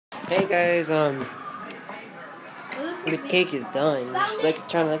Hey guys, the cake is done. Just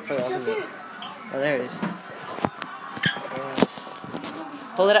trying to look for the oven mitt. Oh, there it is.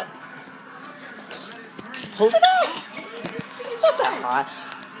 Pull it up. Hold it up. It's not that hot.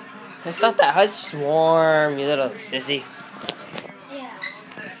 It's not that hot. It's just warm, you little sissy. Yeah.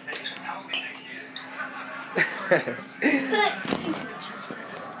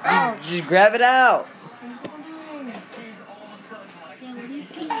 Oh, just grab it out.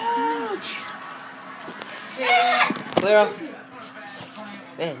 Ouch. Clear off.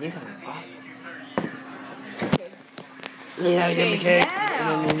 Man, you got it off. Yeah, give me cake.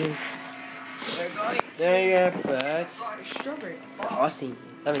 There you go, but Strawberry. icing.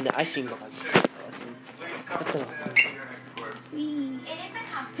 I mean the icing on. Icing. That's not icing.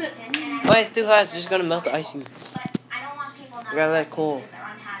 Why it's too hot? It's just gonna melt the icing. We gotta let it cool.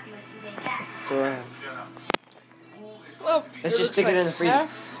 Let's just stick it in the freezer.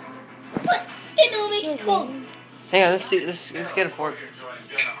 What? It'll make it cold. Hang on, let's see. Let's get a fork.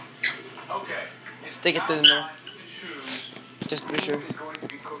 Stick it through the middle. Just to be sure.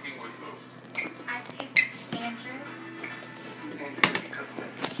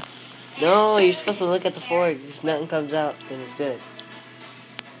 No, you're supposed to look at the fork. Just nothing comes out, and it's good.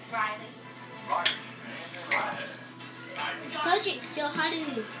 Touch it. See how hot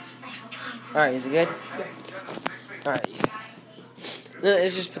it is. Alright, is it good? Alright. No,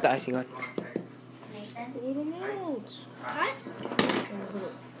 let's just put the icing on. Hot?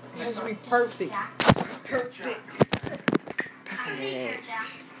 It has to be perfect. Perfect.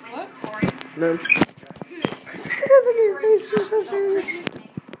 What? No. Look at your face, you're so serious.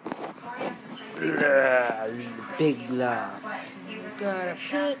 Big love. Gotta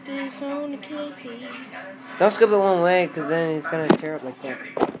put this on the cake. Don't scoop it one way, because then it's gonna tear up like that.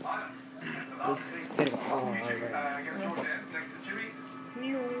 Get it all over.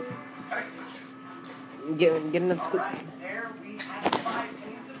 Get another scoop.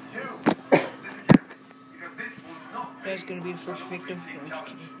 That's gonna be the first victim. No, I'm just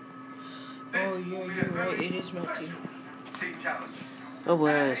kidding. Oh yeah, you're right. It is melting. Oh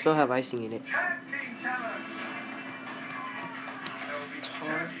boy, I still have icing in it. It's hard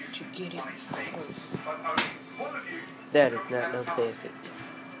to get it. That is not no perfect.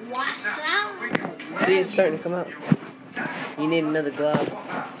 What's that? See, it's starting to come out. You need another glove.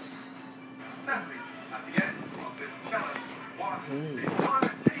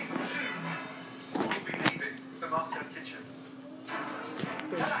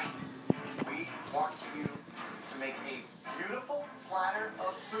 We want you to make a beautiful platter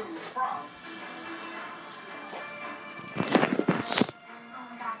of food from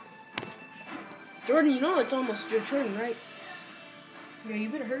Jordan, you know it's almost your turn, right? Yeah, you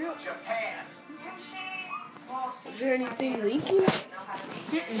better hurry up. Japan. Is there anything leaking? But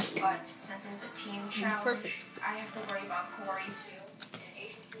since it's a team challenge, Perfect. I have to worry about Corey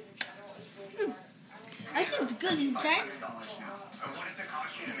too. And Asian food in general is really hard. I seems good, you try. What does it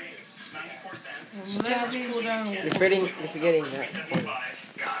cost you to make? 94 cents. Let us cool down. You're forgetting that.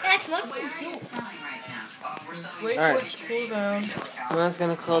 That's one for you. Wait Alright. for it to cool down. Well, it's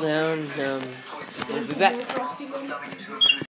gonna cool down. We'll be back. Frosty